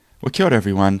Well, kia ora,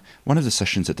 everyone. One of the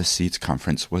sessions at the Seeds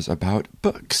Conference was about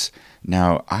books.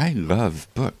 Now, I love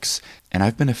books, and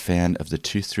I've been a fan of the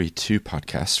 232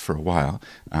 podcast for a while.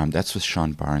 That's with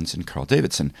Sean Barnes and Carl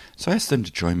Davidson. So I asked them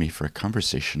to join me for a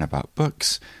conversation about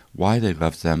books, why they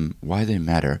love them, why they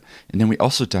matter, and then we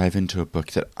also dive into a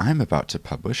book that I'm about to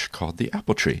publish called The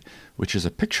Apple Tree, which is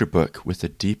a picture book with a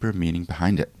deeper meaning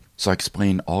behind it. So I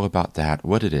explain all about that,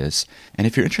 what it is, and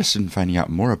if you're interested in finding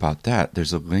out more about that,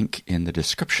 there's a link in the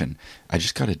description. I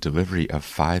just got a delivery of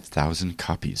 5,000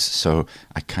 copies, so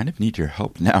I kind of need your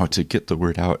help now to get the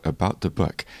word out about the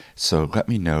book. So let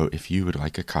me know if you would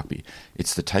like a copy.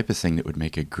 It's the type of thing that would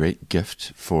make a great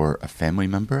gift for a family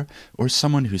member or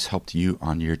someone who's helped you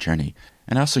on your journey.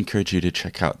 And I also encourage you to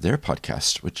check out their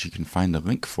podcast, which you can find the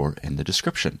link for in the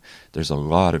description. There's a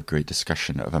lot of great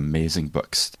discussion of amazing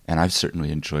books, and I've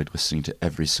certainly enjoyed listening to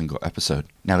every single episode.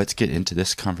 Now let's get into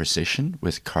this conversation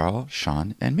with Carl,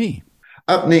 Sean, and me.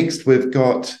 Up next, we've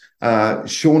got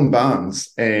Sean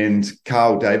Barnes and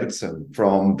Carl Davidson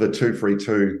from the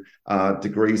 232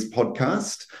 Degrees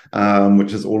podcast,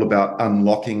 which is all about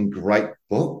unlocking great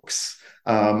books.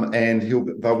 And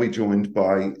they'll be joined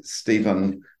by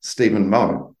Stephen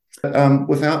Moe.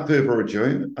 Without further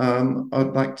ado,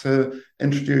 I'd like to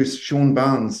introduce Sean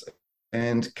Barnes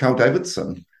and Carl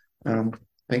Davidson.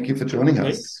 Thank you for joining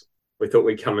us. We thought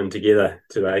we'd come in together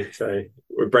today, so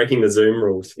we're breaking the Zoom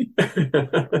rules.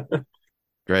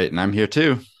 Great, and I'm here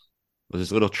too. Well,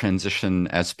 there's a little transition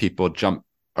as people jump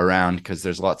around because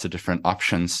there's lots of different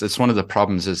options. It's one of the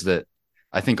problems is that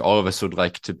I think all of us would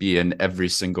like to be in every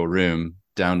single room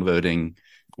downloading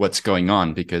what's going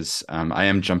on because I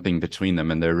am jumping between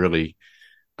them and they're really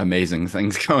amazing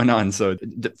things going on. So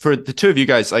for the two of you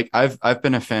guys, like I've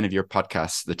been a fan of your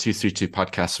podcast, the 232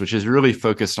 podcast, which is really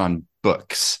focused on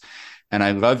books. And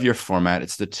I love your format.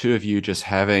 It's the two of you just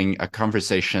having a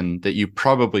conversation that you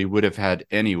probably would have had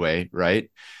anyway, right?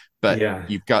 But yeah,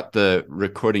 you've got the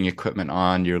recording equipment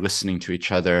on, you're listening to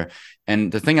each other.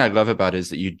 And the thing I love about it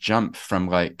is that you jump from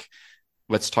like,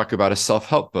 let's talk about a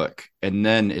self-help book. And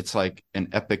then it's like an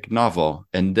epic novel.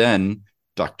 And then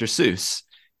Dr. Seuss.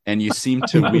 And you seem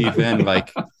to weave in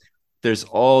like, there's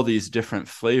all these different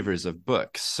flavors of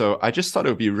books. So I just thought it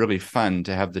would be really fun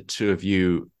to have the two of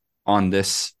you on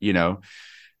this,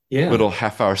 little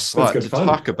half-hour slot to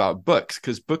talk about books,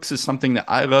 because books is something that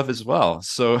I love as well.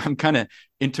 So I'm kind of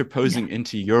interposing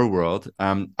into your world.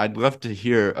 I'd love to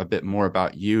hear a bit more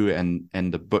about you and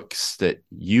the books that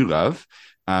you love.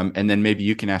 And then maybe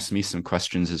you can ask me some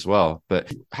questions as well.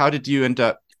 But how did you end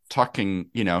up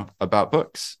talking, about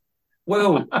books?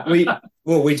 Well,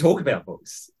 we talk about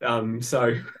books.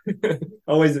 So I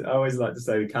always like to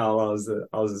say to Carl,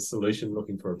 I was a solution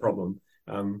looking for a problem.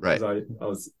 Right. I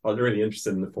was really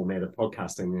interested in the format of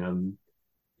podcasting.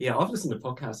 I've listened to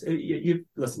podcasts. You've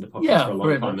listened to podcasts for a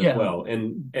long time as well.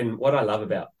 And what I love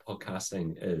about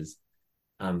podcasting is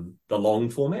the long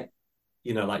format.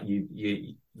 Like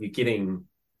you've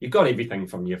got everything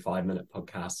from your 5-minute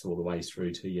podcasts all the way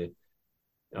through to your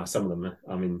some of them.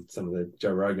 I mean, some of the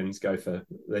Joe Rogans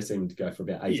they seem to go for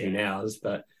about 18 hours,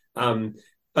 but like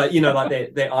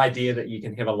that idea that you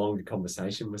can have a longer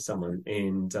conversation with someone,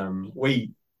 and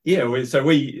we realized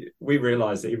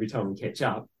that every time we catch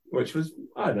up, which was,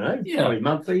 I don't know, probably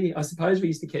monthly, I suppose we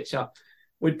used to catch up,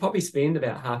 we'd probably spend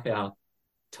about half our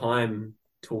time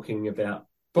talking about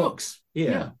books.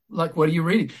 Yeah. Like, what are you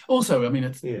reading? Also, I mean,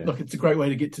 it's a great way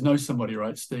to get to know somebody,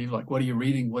 right, Steve? Like, what are you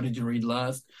reading? What did you read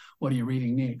last? What are you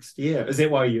reading next? Yeah. Is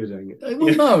that why you were doing it?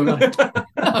 Well, no.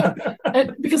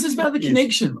 Because it's about the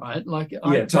connection, right? Like,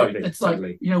 totally. It's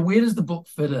totally. Like, where does the book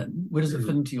fit in? Where does it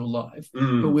fit into your life?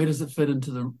 But where does it fit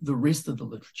into the rest of the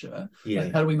literature? Yeah.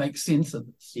 Like, how do we make sense of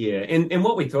this? Yeah. And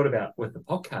what we thought about with the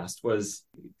podcast was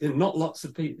there's not lots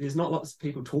of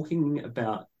people talking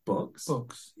about books.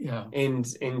 Yeah.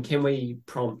 And can we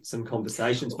prompt some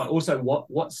conversations, but also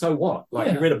so what?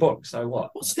 Like, you read a book, so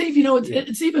what? Well, Steve,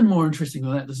 it's even more interesting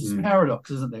than that. This is paradox,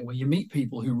 isn't there? Where you meet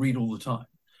people who read all the time,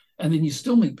 and then you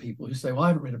still meet people who say, well, I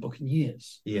haven't read a book in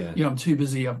years. Yeah. I'm too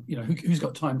busy. Who's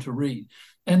got time to read?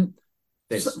 And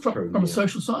from a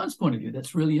social science point of view,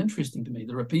 that's really interesting to me.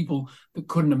 There are people that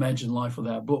couldn't imagine life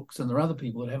without books, and there are other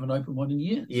people that haven't opened one in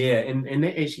years. Yeah, and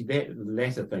that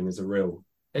latter thing is a real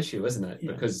issue, isn't it?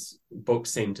 Yeah. Because books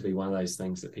seem to be one of those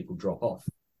things that people drop off.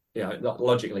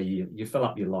 Logically, you fill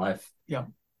up your life. Yeah.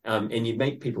 And you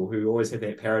meet people who always have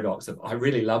that paradox of, I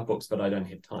really love books, but I don't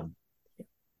have time.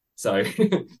 So,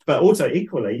 but also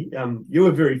equally, you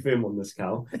were very firm on this,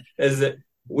 Carl, is that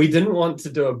we didn't want to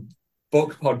do a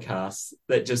book podcast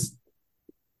that just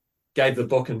gave the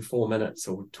book in 4 minutes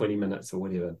or 20 minutes or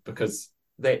whatever, because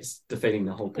that's defeating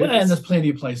the whole purpose. Well, and there's plenty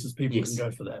of places people can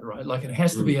go for that, right? Like it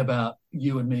has to be about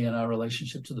you and me and our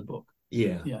relationship to the book.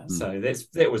 Yeah. So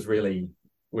that was really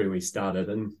where we started,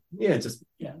 and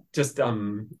just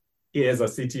as I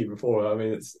said to you before, I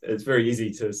mean, it's very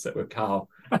easy to sit with Carl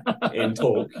and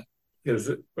talk because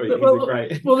he's a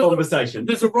great conversation.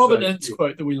 There's a Robin Ince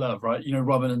quote that we love, right? You know,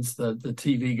 Robin Ince, the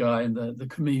TV guy and the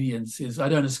comedian, says, "I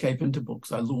don't escape into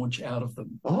books, I launch out of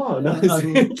them." Oh, nice.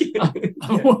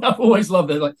 I've always loved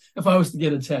that. Like, if I was to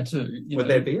get a tattoo, would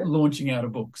that be it? Launching out a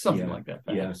book, something like that.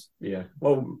 Perhaps. Yeah.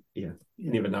 Well, you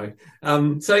never know.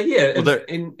 And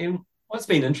what's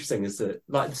been interesting is that,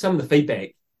 like, some of the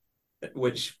feedback,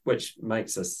 which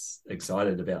makes us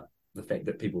excited about the fact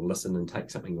that people listen and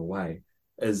take something away,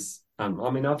 is I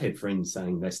mean, I've had friends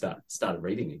saying they started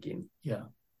reading again. Yeah.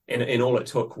 And all it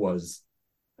took was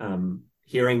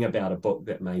hearing about a book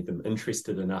that made them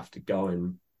interested enough to go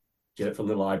and get it from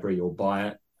the library or buy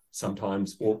it,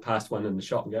 sometimes walk past one in the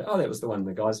shop and go, oh, that was the one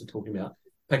the guys were talking about.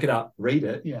 Pick it up, read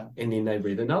it, and then they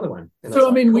read another one. And so,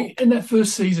 I mean, cool. We in that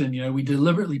first season, we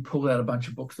deliberately pulled out a bunch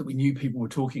of books that we knew people were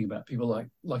talking about, people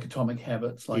like Atomic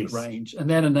Habits, like Range, and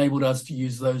that enabled us to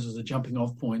use those as a jumping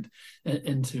off point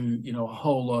into, a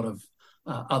whole lot of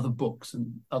other books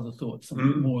and other thoughts,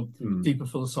 some more deeper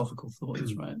philosophical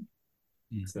thoughts, right?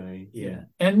 So,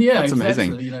 and that's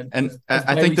exactly, amazing. And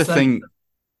I think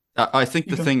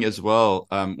the thing, as well,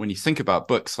 when you think about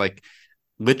books, like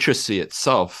literacy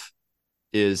itself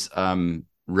is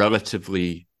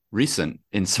relatively recent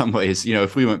in some ways.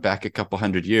 If we went back a couple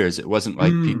hundred years, it wasn't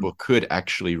like people could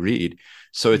actually read.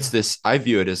 So it's this, I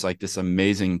view it as like this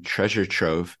amazing treasure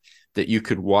trove that you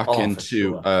could walk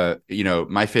into. Sure.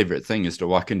 My favorite thing is to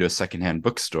walk into a secondhand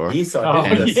bookstore. Yes,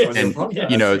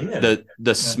 the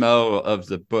smell of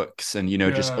the books and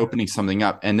just opening something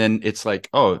up, and then it's like,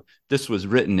 oh, this was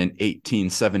written in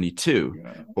 1872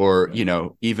 or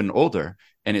even older,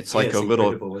 and it's like a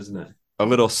little, isn't it? A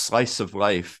little slice of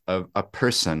life of a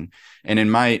person.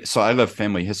 And so I love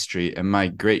family history, and my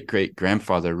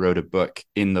great-great-grandfather wrote a book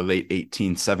in the late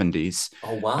 1870s.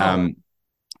 Oh, wow.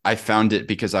 I found it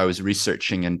because I was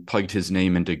researching and plugged his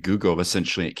name into Google.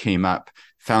 Essentially, it came up,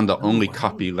 found the only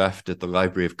copy left at the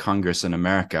Library of Congress in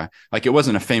America. Like, it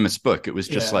wasn't a famous book. It was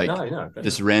just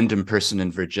this random person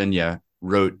in Virginia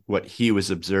wrote what he was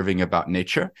observing about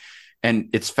nature. And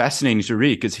it's fascinating to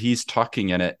read because he's talking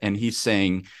in it and he's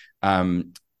saying,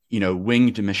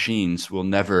 winged machines will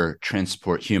never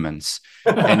transport humans.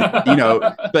 And,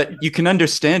 but you can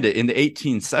understand it in the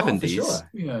 1870s.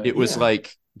 It was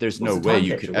like, there's no way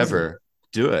you could ever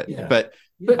do it. Yeah. But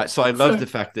so I love the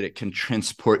fact that it can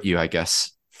transport you, I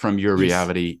guess, from your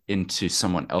reality into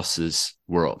someone else's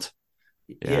world.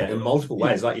 Yeah, in multiple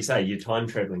ways. Like you say, you're time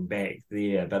traveling back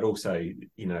there, but also,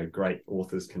 great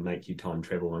authors can make you time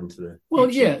travel into the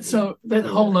future. So that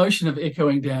whole notion of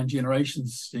echoing down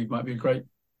generations, Steve, might be a great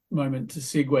moment to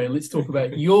segue. And let's talk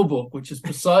about your book, which is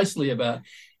precisely about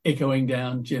echoing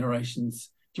down generations.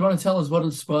 Do you want to tell us what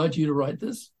inspired you to write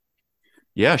this?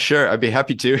 Yeah, sure. I'd be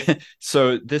happy to.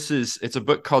 So it's a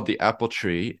book called The Apple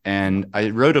Tree, and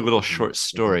I wrote a little short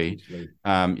story.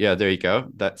 There you go.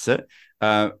 That's it.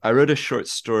 I wrote a short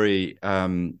story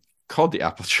called The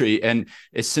Apple Tree, and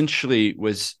essentially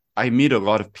I meet a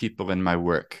lot of people in my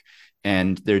work,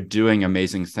 and they're doing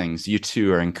amazing things. You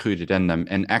two are included in them.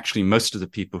 And actually, most of the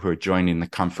people who are joining the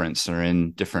conference are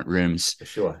in different rooms. For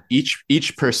sure.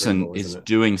 Each person is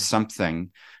doing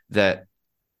something that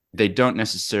they don't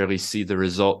necessarily see the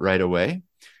result right away.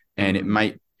 And it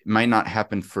might not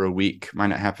happen for a week, might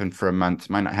not happen for a month,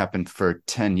 might not happen for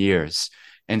 10 years.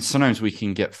 And sometimes we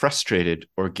can get frustrated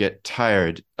or get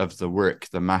tired of the work,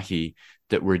 the mahi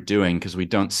that we're doing, because we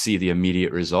don't see the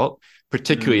immediate result,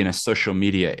 particularly in a social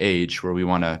media age where we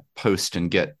want to post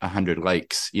and get 100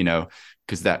 likes,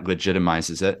 because that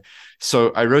legitimizes it. So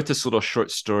I wrote this little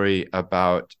short story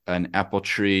about an apple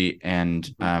tree,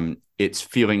 and it's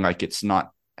feeling like it's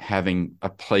not having a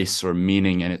place or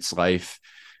meaning in its life,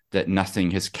 that nothing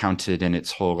has counted in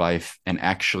its whole life. And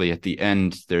actually at the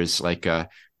end, there's like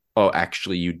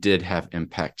actually you did have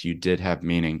impact, you did have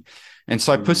meaning. And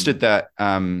so I posted that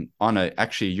on a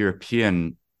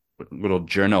European little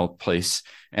journal place,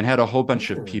 and had a whole bunch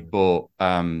of people.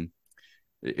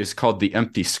 It's called The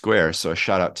Empty Square. So a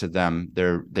shout out to them.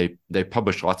 They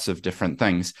publish lots of different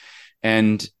things.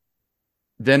 And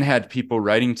then had people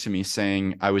writing to me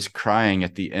saying I was crying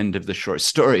at the end of the short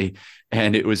story,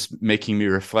 and it was making me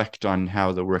reflect on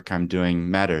how the work I'm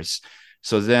doing matters.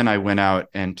 So then I went out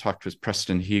and talked with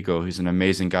Preston Hegel, who's an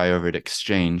amazing guy over at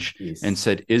Exchange, and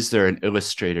said, is there an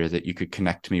illustrator that you could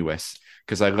connect me with?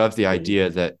 because I love the idea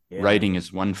that writing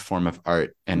is one form of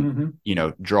art and,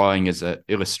 drawing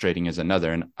illustrating is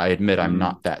another. And I admit I'm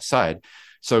not that side.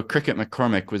 So Cricket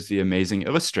McCormick was the amazing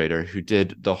illustrator who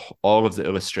did all of the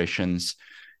illustrations.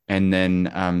 And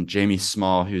then Jamie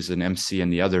Small, who's an MC in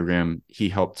the other room, he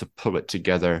helped to pull it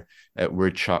together at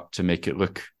WordShop to make it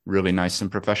look really nice and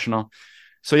professional.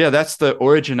 So yeah, that's the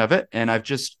origin of it. And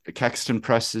Caxton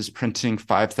Press is printing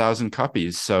 5,000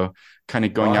 copies. So kind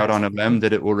of going out on a limb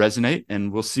that it will resonate,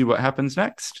 and we'll see what happens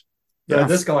next. Yeah,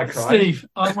 this guy cried. Steve,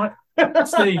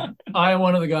 I am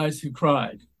one of the guys who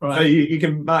cried. Right. So you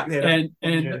can mark that.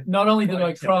 And not only did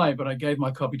I cry, but I gave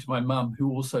my copy to my mum,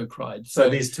 who also cried. So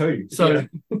there's two. So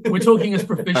we're talking as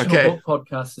professional book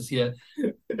podcasters here.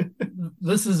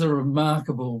 This is a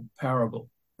remarkable parable,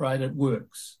 right? It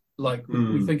works. Like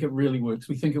we think it really works.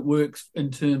 We think it works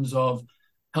in terms of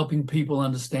helping people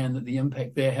understand that the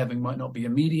impact they're having might not be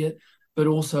immediate, but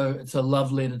also it's a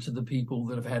love letter to the people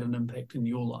that have had an impact in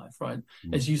your life, right?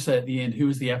 As you say at the end, who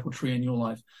is the apple tree in your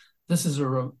life? This is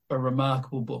a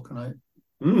remarkable book, and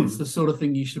it's the sort of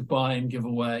thing you should buy and give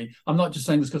away. I'm not just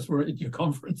saying this because we're at your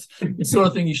conference. It's the sort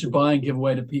of thing you should buy and give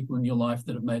away to people in your life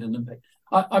that have made an impact.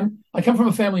 I come from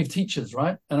a family of teachers,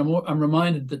 right? And I'm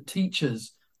reminded that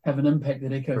teachers have an impact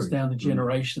that echoes down the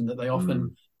generation that they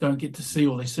often don't get to see,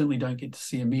 or they certainly don't get to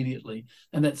see immediately.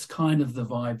 And that's kind of the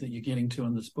vibe that you're getting to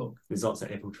in this book. There's lots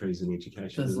of apple trees in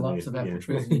education. There's lots of apple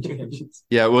trees in education.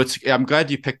 Yeah, well, I'm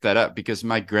glad you picked that up, because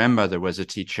my grandmother was a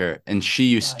teacher, and she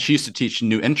used to teach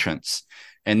new entrants.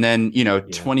 And then,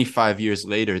 25 years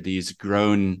later, these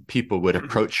grown people would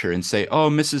approach her and say,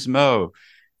 "Oh, Mrs. Moe,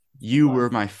 you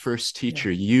were my first teacher.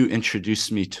 You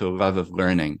introduced me to a love of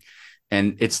learning."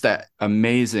 And it's that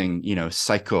amazing,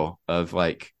 cycle of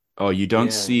like, oh, you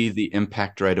don't see the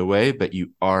impact right away, but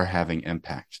you are having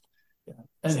impact. Yeah.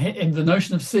 And the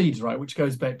notion of seeds, right, which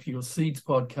goes back to your Seeds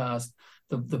podcast,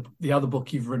 the other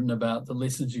book you've written about the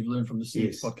lessons you've learned from the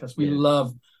Seeds podcast. We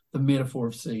love the metaphor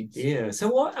of seeds. Yeah. So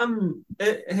what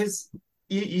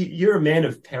you're a man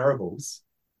of parables.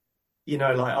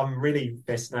 I'm really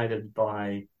fascinated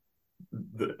by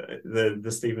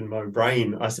the Stephen Moe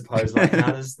brain, I suppose. Like,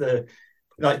 how does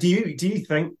do you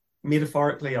think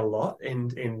metaphorically a lot,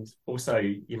 and also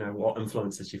what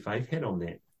influence has your faith had on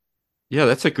that? Yeah,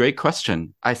 that's a great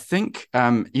question. I think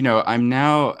I'm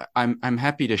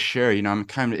happy to share, I'm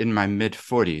kind of in my mid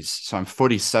 40s, so I'm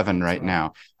 47 right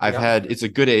now. It's a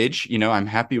good age, I'm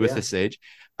happy with this age.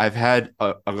 I've had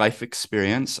a life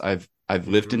experience. I've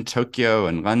lived in Tokyo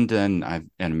and London,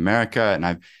 in America, and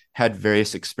I've had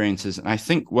various experiences. And I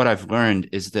think what I've learned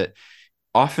is that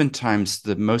oftentimes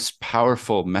the most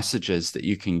powerful messages that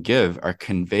you can give are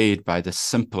conveyed by the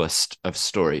simplest of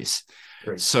stories.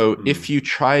 Great. So if you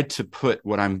tried to put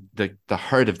the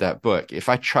heart of that book, if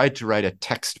I tried to write a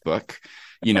textbook,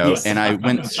 and I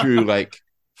went through like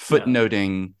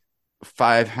footnoting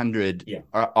 500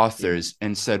 authors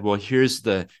and said, well, here's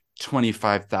the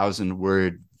 25,000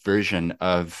 word version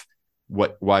of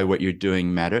why what you're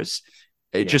doing matters,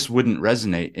 it just wouldn't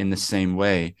resonate in the same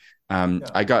way.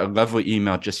 I got a lovely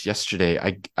email just yesterday.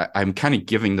 I'm kind of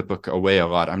giving the book away a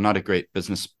lot. I'm not a great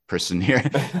business person here,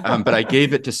 but I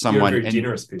gave it to someone. You're a very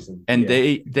generous person. And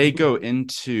they go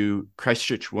into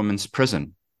Christchurch Women's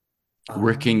Prison,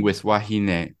 working with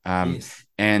Wahine.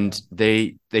 And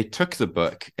they took the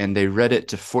book and they read it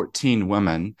to 14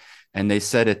 women. And they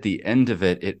said at the end of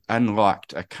it, it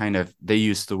unlocked a kind of, they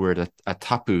used the word a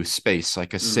tapu space,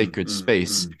 like a sacred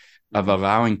space of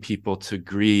allowing people to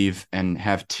grieve and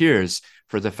have tears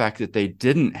for the fact that they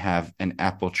didn't have an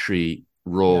apple tree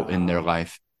role in their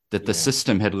life, that the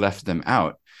system had left them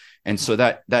out. And so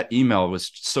that email was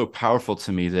so powerful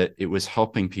to me that it was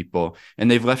helping people.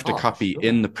 And they've left a copy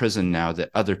in the prison now that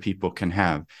other people can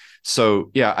have.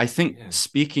 So, I think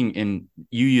speaking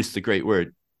you used the great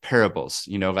word, parables,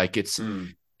 like it's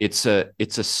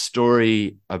a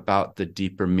story about the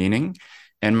deeper meaning.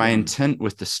 And my intent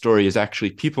with the story is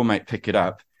actually people might pick it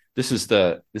up. This is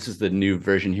the new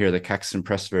version here, the Caxton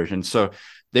Press version. So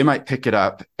they might pick it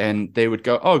up and they would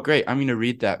go, "Oh, great, I'm going to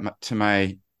read that to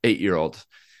my 8-year-old."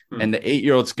 And the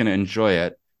 8-year-old's going to enjoy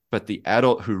it. But the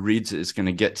adult who reads it is going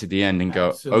to get to the end and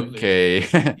go, "Okay,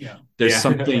 there's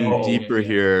something deeper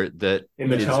here that and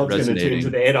the child's going to turn to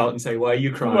the adult and say, "Why are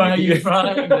you crying? Why are you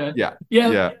crying?"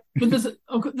 Yeah. But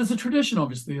there's a tradition,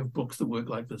 obviously, of books that work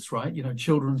like this, right?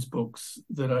 Children's books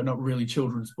that are not really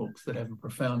children's books that have a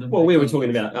profound impact. Well, we were talking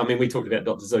about. We talked about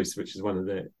Dr. Zeus, which is one of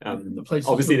the places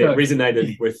obviously that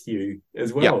resonated with you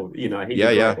as well. He's a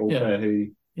great author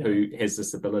who has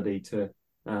this ability to.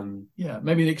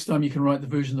 Maybe next time you can write the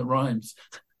version that rhymes.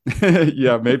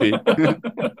 Yeah, maybe.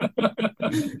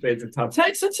 That's a tough.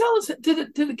 So tell us, did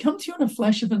it come to you in a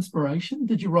flash of inspiration?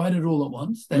 Did you write it all at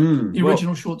once? The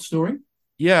original short story?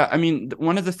 Yeah, I mean,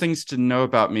 one of the things to know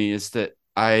about me is that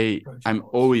I'm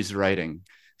always writing.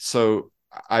 So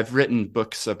I've written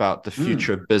books about the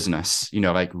future of business,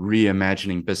 like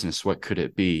reimagining business. What could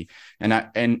it be? And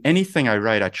anything I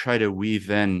write, I try to weave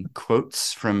in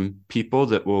quotes from people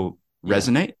that will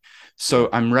resonate. So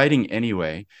I'm writing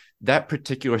anyway. That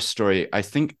particular story, I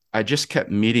think I just kept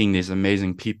meeting these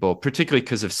amazing people, particularly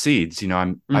because of Seeds.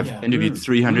 I've interviewed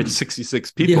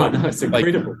 366 people. Yeah, no, it's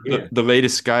incredible. The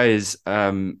latest guy is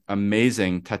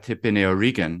amazing, Tatipine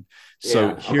O'Regan.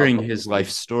 So hearing his life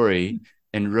story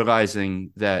and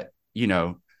realizing that,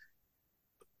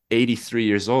 83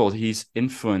 years old, he's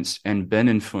influenced and been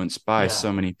influenced by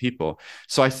so many people.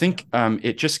 So I think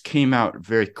it just came out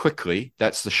very quickly.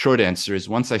 That's the short answer, is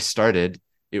once I started,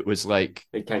 it was like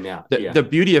it came out. The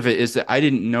beauty of it is that I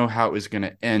didn't know how it was going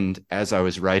to end as I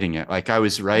was writing it. Like I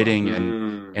was writing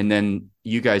and then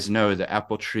you guys know the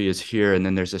apple tree is here and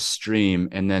then there's a stream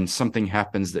and then something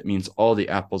happens that means all the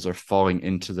apples are falling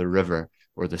into the river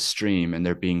or the stream and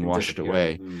they're being washed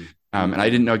away. And I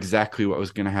didn't know exactly what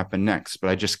was going to happen next, but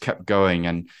I just kept going.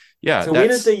 And so where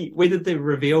did the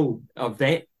reveal of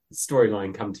that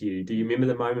storyline come to you? Do you remember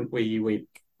the moment where you went,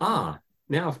 now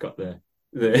I've got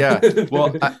yeah,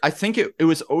 well, I think it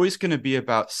was always going to be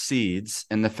about seeds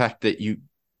and the fact that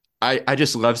I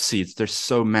just love seeds. They're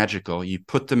so magical. You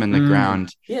put them in the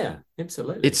ground. Yeah,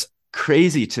 absolutely. It's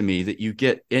crazy to me that you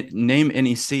name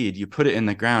any seed, you put it in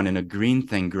the ground and a green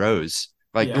thing grows.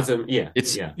 Like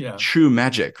it's true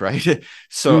magic, right?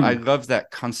 So I love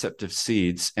that concept of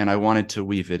seeds and I wanted to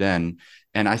weave it in.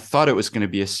 And I thought it was going to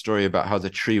be a story about how the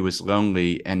tree was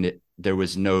lonely and there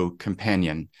was no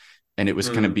companion. And it was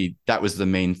going to be, that was the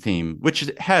main theme, which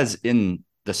it has in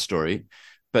the story.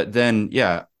 But then,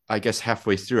 I guess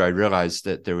halfway through, I realized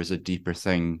that there was a deeper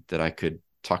thing that I could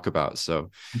talk about.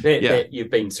 So that you've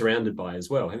been surrounded by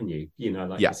as well, haven't you?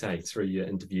 You say, through your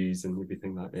interviews and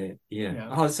everything like that. Yeah.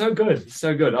 Oh, so good.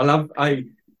 So good.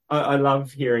 I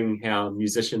love hearing how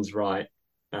musicians write.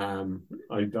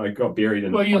 I got buried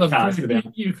in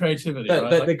your creativity,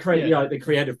 but the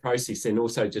creative process, and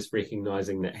also just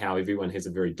recognizing that how everyone has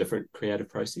a very different creative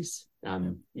process.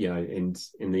 And the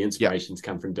inspirations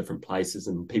come from different places,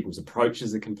 and people's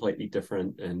approaches are completely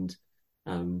different. And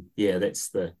that's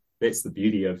the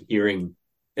beauty of hearing,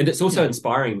 and it's also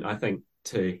inspiring, I think,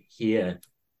 to hear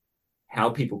how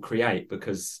people create,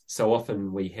 because so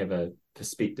often we have a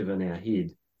perspective in our head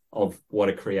of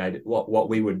what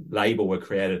we would label a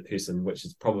creative person, which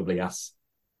is probably us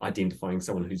identifying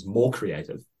someone who's more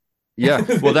creative. Yeah,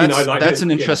 well, that's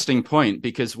an interesting point,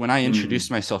 because when I introduce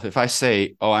myself, if I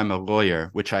say, I'm a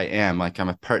lawyer, which I am, like I'm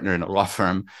a partner in a law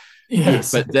firm,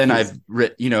 but then I've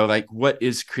written, what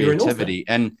is creativity?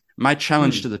 And my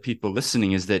challenge to the people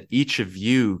listening is that each of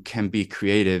you can be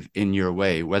creative in your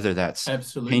way, whether that's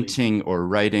painting or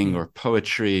writing or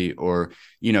poetry or,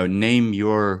 name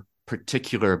your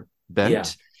particular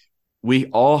bent. We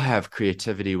all have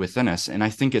creativity within us. And I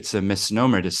think it's a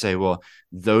misnomer to say, well,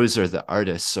 those are the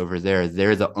artists over there.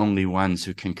 They're the only ones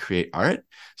who can create art.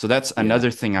 So that's another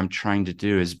thing I'm trying to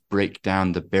do, is break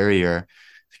down the barrier,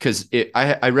 because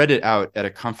I read it out at a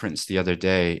conference the other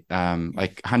day,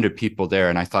 like 100 people there.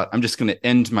 And I thought, I'm just going to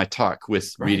end my talk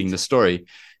with reading the story.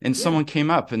 And someone came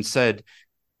up and said,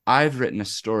 I've written a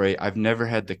story. I've never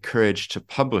had the courage to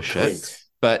publish it,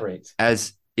 but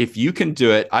if you can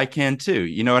do it, I can too.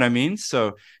 You know what I mean?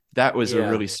 So that was a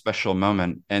really special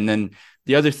moment. And then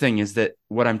the other thing is that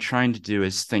what I'm trying to do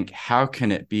is think, how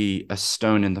can it be a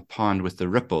stone in the pond with the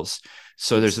ripples?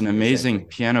 So there's an amazing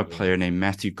piano player named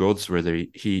Matthew Goldsworthy.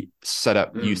 He set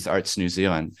up Youth Arts New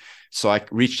Zealand. So I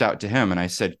reached out to him and I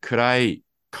said, could I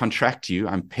contract you?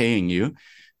 I'm paying you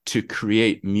to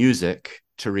create music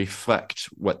to reflect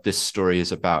what this story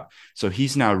is about. So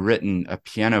he's now written a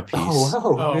piano piece,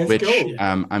 which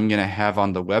I'm going to have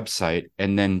on the website.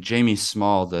 And then Jamie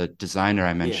Small, the designer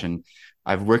I mentioned,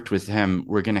 I've worked with him.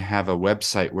 We're going to have a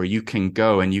website where you can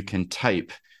go and you can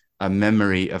type a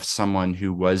memory of someone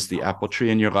who was the apple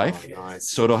tree in your life. Nice.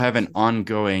 So it'll have an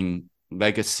ongoing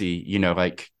legacy,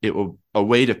 like it will, a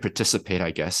way to participate,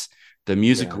 I guess. The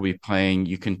music will be playing.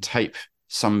 You can type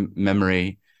some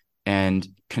memory and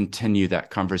continue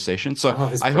that conversation. So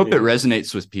I hope it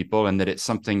resonates with people, and that it's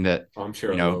something that I'm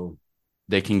sure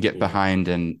they can get behind.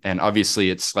 And obviously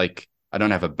it's like, I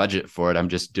don't have a budget for it. I'm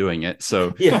just doing it.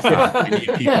 So I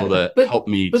need people to help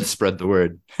me to spread the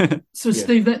word. So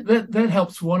Steve, that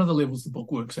helps one of the levels the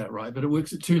book works at, right? But it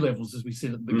works at two levels, as we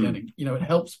said at the beginning. It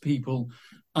helps people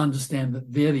understand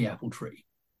that they're the apple tree.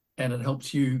 and it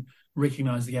helps you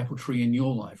recognize the apple tree in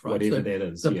your life, right? Whatever that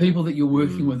is. The people that you're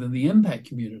working with in the impact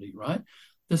community, right?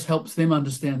 This helps them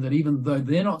understand that even though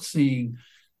they're not seeing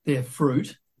their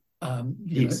fruit,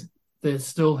 you know, they're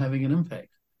still having an impact.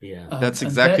 Yeah, that's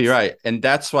exactly right. And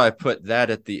that's why I put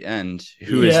that at the end.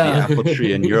 Who is the apple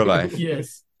tree in your life?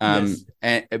 Yes.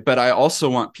 But I also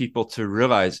want people to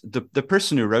realize the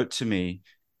person who wrote to me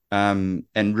and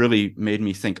really made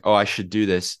me think, oh, I should do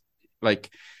this.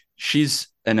 Like, she's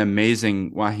an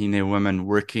amazing Wahine woman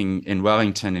working in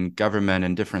Wellington in government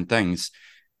and different things.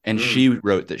 And she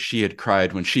wrote that she had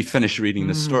cried when she finished reading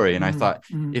the story. And I thought,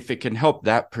 if it can help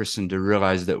that person to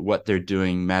realize that what they're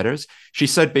doing matters. She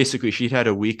said basically she'd had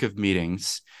a week of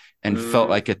meetings and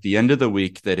felt like at the end of the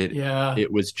week that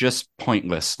it was just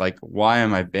pointless. Like, why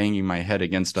am I banging my head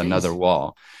against another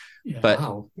wall?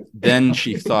 But then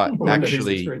she thought,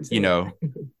 actually, you know,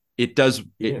 it does.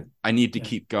 I need to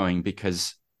keep going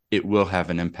because it will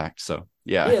have an impact. So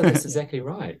yeah, that's exactly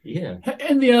right. Yeah.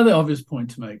 And the other obvious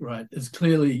point to make, right, is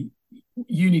clearly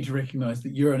you need to recognize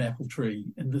that you're an apple tree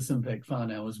in this impact far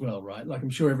now as well, right? Like,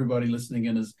 I'm sure everybody listening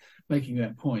in is making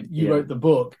that point. You wrote the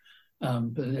book,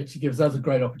 but it actually gives us a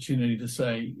great opportunity to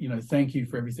say, you know, thank you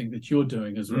for everything that you're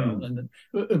doing as well. And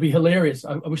it'd be hilarious.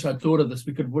 I wish I'd thought of this.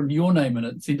 We could put your name in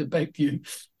it and send it back to you.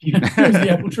 You know, who's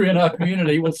the apple tree in our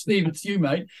community? Well, Steve, it's you,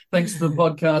 mate. Thanks to the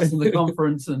podcast and the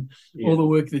conference and all the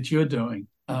work that you're doing.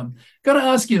 Got to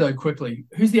ask you though quickly,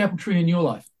 who's the apple tree in your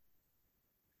life?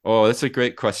 Oh, that's a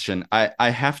great question. I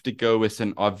have to go with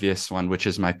an obvious one, which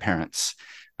is my parents.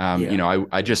 You know,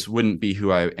 I just wouldn't be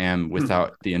who I am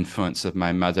without the influence of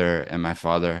my mother and my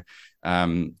father.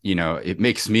 You know, it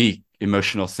makes me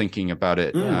emotional thinking about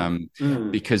it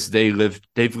because they've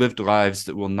lived lives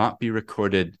that will not be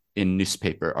recorded in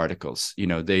newspaper articles. You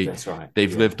know,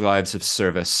 they've lived lives of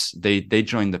service. They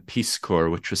joined the Peace Corps,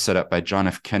 which was set up by John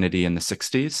F. Kennedy in the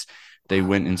 60s. They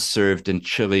went and served in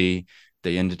Chile.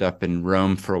 They ended up in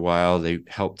Rome for a while. They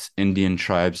helped Indian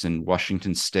tribes in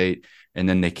Washington State, and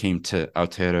then they came to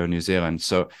Aotearoa, New Zealand.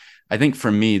 So I think for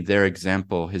me, their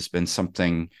example has been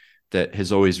something that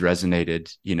has always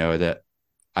resonated, you know, that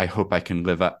I hope I can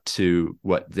live up to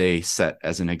what they set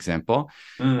as an example.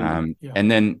 And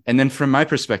then from my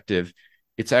perspective,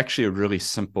 it's actually a really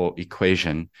simple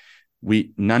equation.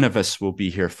 None of us will be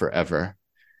here forever.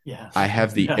 I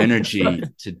have the energy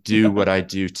to do what I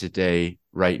do today,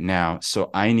 right now. So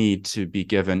I need to be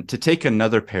given to take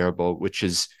another parable, which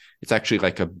is, it's actually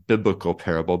like a biblical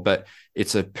parable, but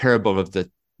it's a parable of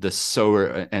the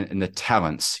sower and the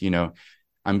talents. You know,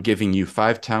 I'm giving you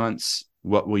 5 talents.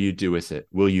 What will you do with it?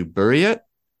 Will you bury it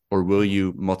or will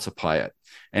you multiply it?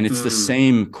 And it's the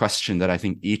same question that I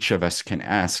think each of us can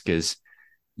ask is,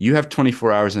 you have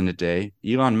 24 hours in a day.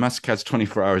 Elon Musk has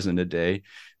 24 hours in a day.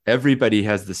 Everybody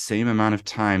has the same amount of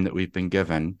time that we've been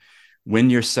given. When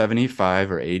you're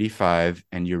 75 or 85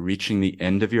 and you're reaching the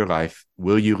end of your life,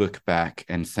 will you look back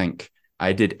and think,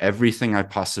 I did everything I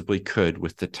possibly could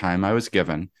with the time I was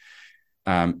given?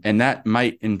 And that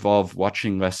might involve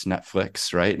watching less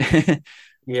Netflix, right?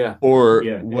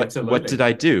 What did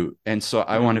I do? And so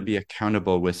I want to be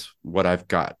accountable with what I've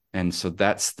got. And so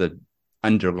that's the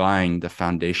underlying the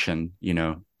foundation, you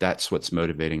know, that's what's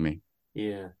motivating me.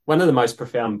 Yeah. One of the most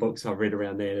profound books I've read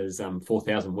around that is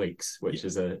 4,000 Weeks, which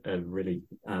is a really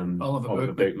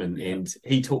Oliver Burkeman. Yeah. And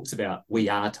he talks about we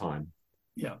are time.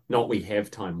 Yeah. Not we have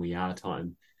time, we are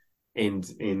time. And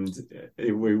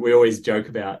we always joke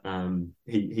about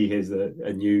he has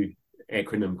a new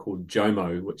acronym called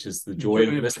JOMO, which is the joy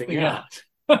of missing out.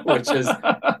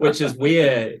 which is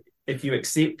where if you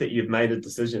accept that you've made a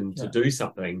decision to do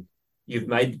something, you've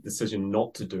made the decision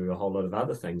not to do a whole lot of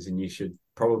other things, and you should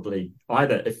probably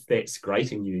either, if that's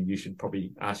grating you, you should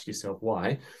probably ask yourself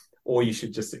why, or you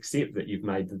should just accept that you've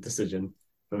made the decision.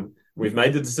 We've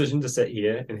made the decision to sit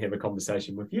here and have a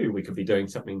conversation with you. We could be doing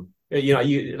something, you know,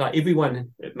 like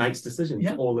everyone makes decisions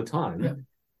all the time. Yeah.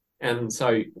 And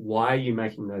so why are you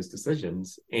making those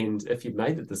decisions? And if you've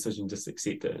made the decision, just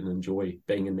accept it and enjoy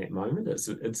being in that moment.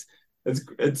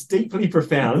 It's deeply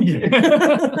profound,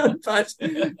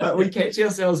 but we catch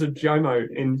ourselves with JOMO,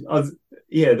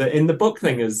 and the book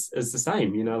thing is the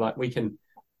same. You know, like we can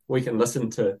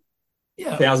listen to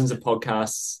thousands of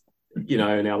podcasts, you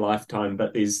know, in our lifetime,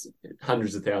 but there's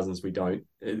hundreds of thousands we don't.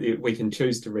 We can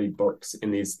choose to read books,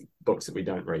 and there's books that we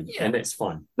don't read, and that's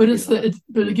fine. But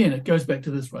but again, it goes back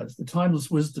to this, right? It's the timeless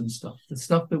wisdom stuff, the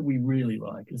stuff that we really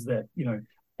like. Is that, you know,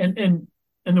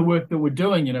 and the work that we're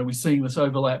doing, you know, we're seeing this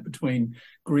overlap between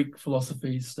Greek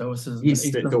philosophy, Stoicism,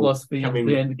 Eastern philosophy, and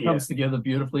it comes together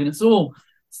beautifully. And it's all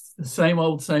the same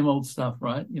old stuff,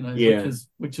 right? You know,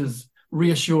 which is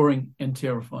reassuring and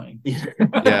terrifying.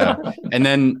 Yeah. And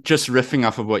then just riffing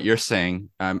off of what you're saying,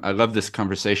 I love this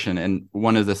conversation. And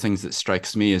one of the things that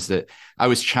strikes me is that I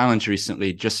was challenged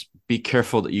recently, just be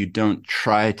careful that you don't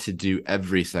try to do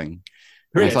everything.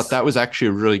 And I thought that was actually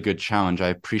a really good challenge. I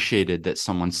appreciated that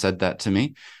someone said that to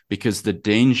me, because the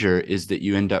danger is that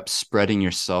you end up spreading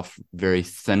yourself very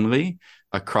thinly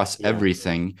across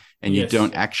everything, and you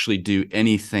don't actually do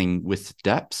anything with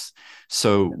depth.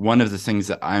 So one of the things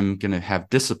that I'm going to have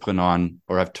discipline on,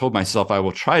 or I've told myself I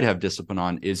will try to have discipline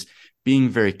on, is being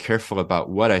very careful about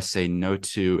what I say no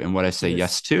to and what I say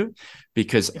yes to,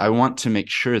 because I want to make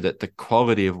sure that the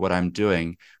quality of what I'm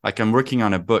doing, like I'm working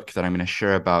on a book that I'm going to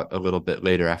share about a little bit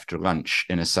later after lunch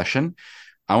in a session.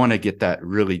 I want to get that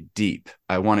really deep.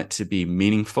 I want it to be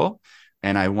meaningful,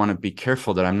 and I want to be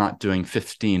careful that I'm not doing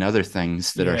 15 other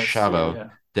things that are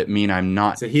shallow that mean I'm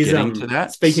not getting to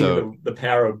that. Speaking of the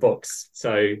power of books,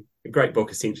 so a great book,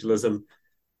 Essentialism.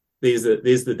 There's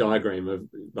the diagram of,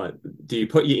 like, do you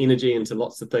put your energy into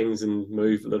lots of things and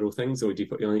move little things, or do you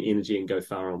put your energy and go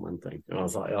far on one thing? And I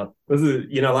was like,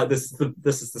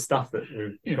 this is the stuff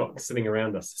that we've got sitting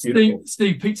around us.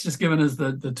 Steve, Pete's just given us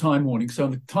the time warning. So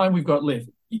the time we've got left,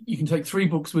 you can take 3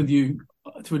 books with you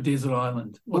to a desert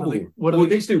island.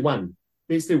 Let's do one.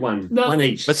 Let's do one. One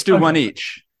each. Let's do one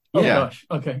each. Oh gosh.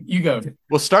 Okay, you go.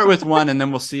 We'll start with one, and then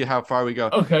we'll see how far we go.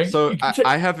 Okay. So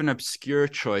I have an obscure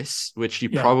choice, which you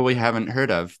probably haven't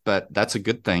heard of, but that's a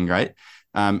good thing, right?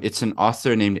 It's an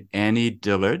author named Annie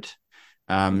Dillard.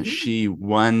 She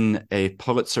won a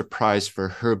Pulitzer Prize for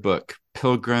her book,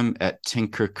 Pilgrim at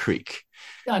Tinker Creek.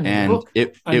 And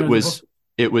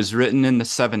it was written in the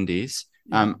 70s.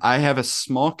 I have a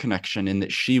small connection in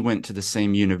that she went to the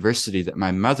same university that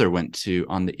my mother went to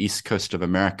on the East Coast of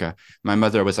America. My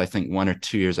mother was, I think, 1 or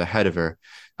 2 years ahead of her.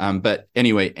 But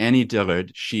anyway, Annie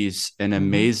Dillard, she's an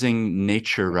amazing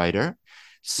nature writer.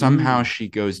 Somehow she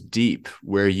goes deep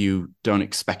where you don't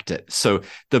expect it. So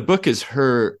the book is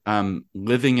her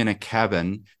living in a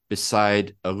cabin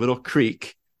beside a little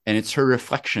creek, and it's her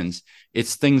reflections.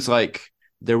 It's things like,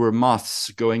 there were moths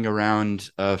going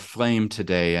around a flame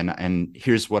today, and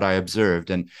here's what I observed.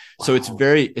 And so it's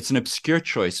an obscure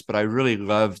choice, but I really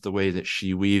love the way that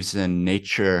she weaves in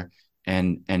nature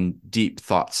and deep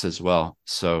thoughts as well.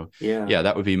 So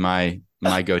that would be my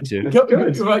go-to.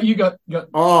 Right, you got.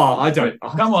 I don't.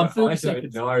 Come on, 30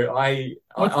 seconds. No, I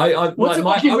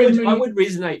would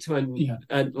resonate to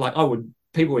and like I would.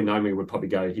 People who know me would probably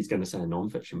go, he's going to say a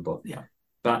non-fiction book. Yeah,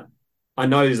 but I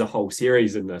know there's a whole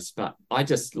series in this, but I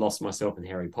just lost myself in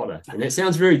Harry Potter, and it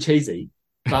sounds very cheesy,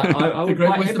 but I would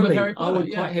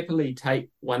quite happily take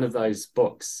one of those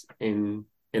books, and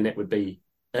that would be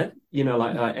it.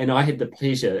 And I had the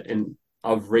pleasure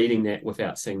of reading that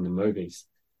without seeing the movies,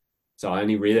 so I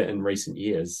only read it in recent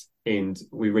years, and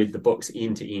we read the books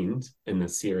end to end in the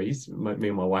series, me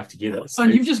and my wife together. So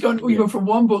you've just gone from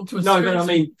one book to a series.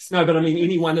 But I mean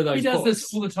any one of those. He does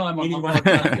this all the time. He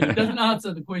doesn't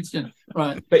answer the question,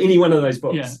 right? But any one of those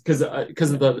books, because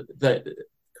of the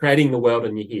creating the world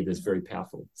in your head is very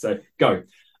powerful. So go.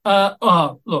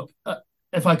 Look.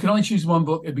 If I could only choose one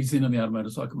book, it'd be Zen on the Art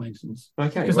Motorcycle Maintenance.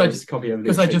 Okay, because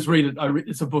I just read it.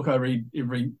 It's a book I read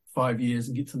every 5 years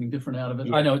and get something different out of it.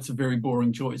 Yeah. I know it's a very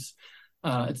boring choice.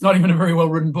 It's not even a very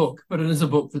well-written book, but it is a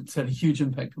book that's had a huge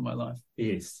impact on my life.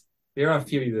 Yes. There are a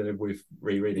few that are worth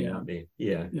rereading out there.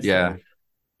 Yeah. Yeah.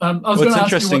 It's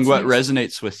interesting what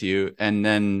resonates with you and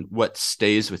then what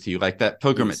stays with you. Like that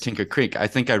Pilgrim at Tinker Creek, I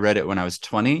think I read it when I was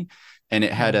 20, and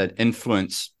it had an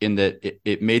influence in that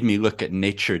it made me look at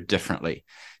nature differently.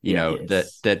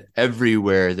 That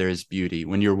everywhere there is beauty.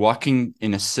 When you're walking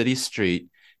in a city street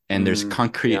and there's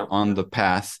concrete on the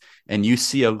path, and you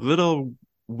see a little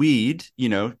weed,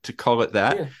 to call it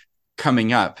that,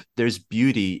 coming up, there's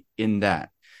beauty in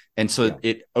that. And so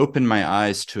it opened my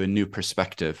eyes to a new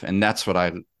perspective. And that's what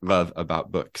I love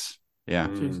about books. Yeah.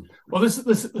 Well, this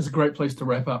is a great place to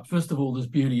wrap up. First of all, there's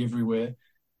beauty everywhere.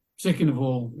 Second of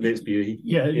all, there's beauty.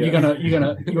 You're gonna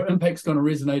your impact's gonna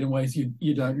resonate in ways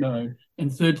you don't know.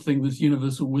 And third thing, there's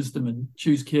universal wisdom, and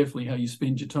choose carefully how you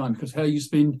spend your time, because how you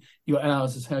spend your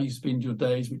hours is how you spend your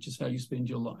days, which is how you spend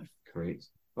your life. Correct.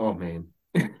 Oh man.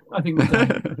 I think we're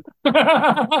done.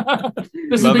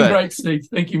 This has been great, Steve.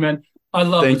 Thank you, man. I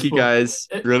love it. Thank you, guys.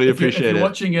 Really appreciate it. If you're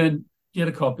watching in, get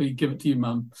a copy, give it to your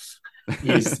mum.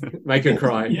 Yes, make her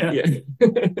cry. Yeah.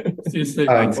 See you, Steve.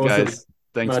 Thanks, guys.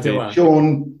 Thanks, Steve.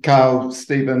 Sean, Carl,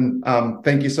 Stephen,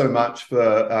 thank you so much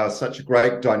for such a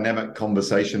great dynamic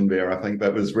conversation there. I think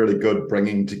that was really good,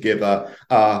 bringing together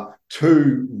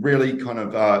two really kind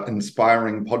of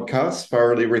inspiring podcasts.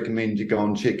 Thoroughly recommend you go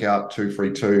and check out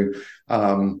 232.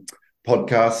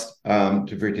 podcast,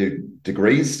 232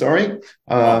 Degrees, sorry.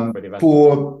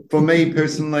 For me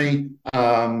personally,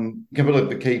 a couple of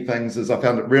the key things is I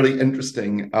found it really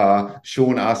interesting,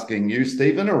 Sean asking you,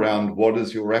 Stephen, around what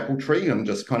is your apple tree and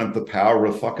just kind of the power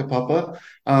of whakapapa.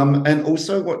 And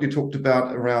also what you talked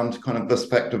about around kind of this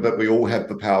fact that we all have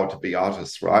the power to be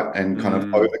artists, right? And kind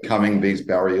of overcoming these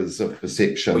barriers of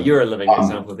perception. Well, you're a living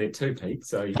example there too, Pete.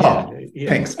 So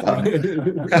thanks, bud.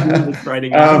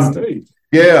 Creating artists too.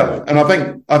 Yeah, and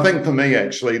I think for me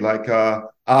actually, like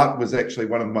art was actually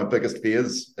one of my biggest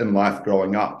fears in life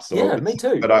growing up. So yeah, me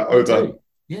too. But I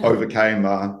overcame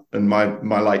in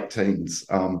my late teens.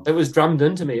 It was drummed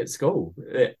into me at school.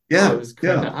 It was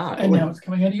art. And now it's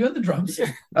coming out of you at the drums.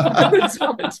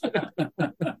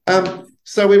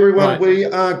 So everyone, we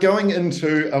are going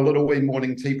into a little wee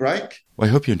morning tea break. Well,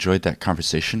 I hope you enjoyed that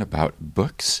conversation about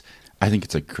books. I think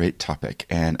it's a great topic,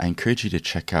 and I encourage you to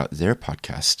check out their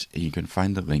podcast. You can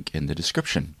find the link in the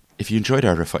description. If you enjoyed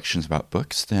our reflections about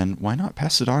books, then why not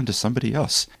pass it on to somebody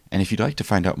else? And if you'd like to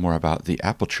find out more about the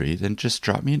apple tree, then just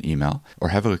drop me an email or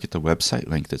have a look at the website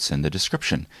link that's in the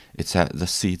description. It's at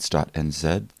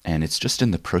theseeds.nz, and it's just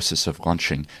in the process of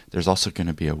launching. There's also going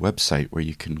to be a website where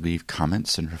you can leave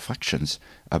comments and reflections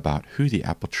about who the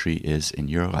apple tree is in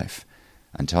your life.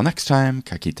 Until next time,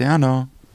 ka kite ano!